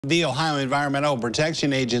The Ohio Environmental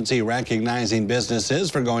Protection Agency recognizing businesses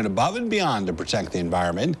for going above and beyond to protect the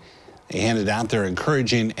environment. They handed out their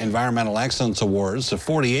encouraging Environmental Excellence Awards to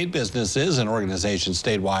 48 businesses and organizations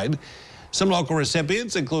statewide. Some local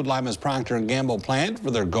recipients include Lima's Procter & Gamble plant for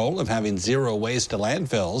their goal of having zero waste to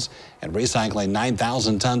landfills and recycling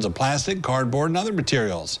 9,000 tons of plastic, cardboard, and other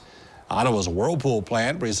materials. Ottawa's Whirlpool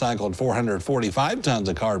plant recycled 445 tons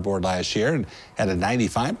of cardboard last year and had a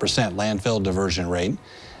 95% landfill diversion rate.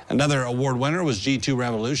 Another award winner was G2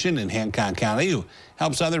 Revolution in Hancock County, who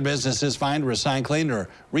helps other businesses find recycling or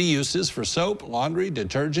reuses for soap, laundry,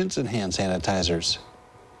 detergents, and hand sanitizers.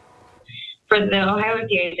 For the Ohio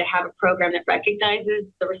EPA to have a program that recognizes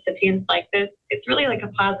the recipients like this, it's really like a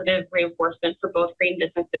positive reinforcement for both green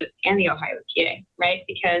businesses and the Ohio EPA, right?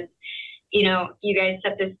 Because, you know, you guys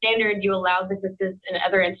set this standard, you allow businesses and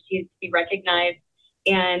other entities to be recognized,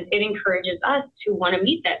 and it encourages us to want to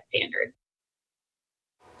meet that standard.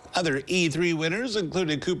 Other E3 winners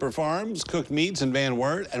included Cooper Farms, Cooked Meats in Van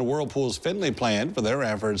Wert, and Whirlpool's Findlay plant for their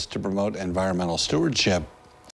efforts to promote environmental stewardship.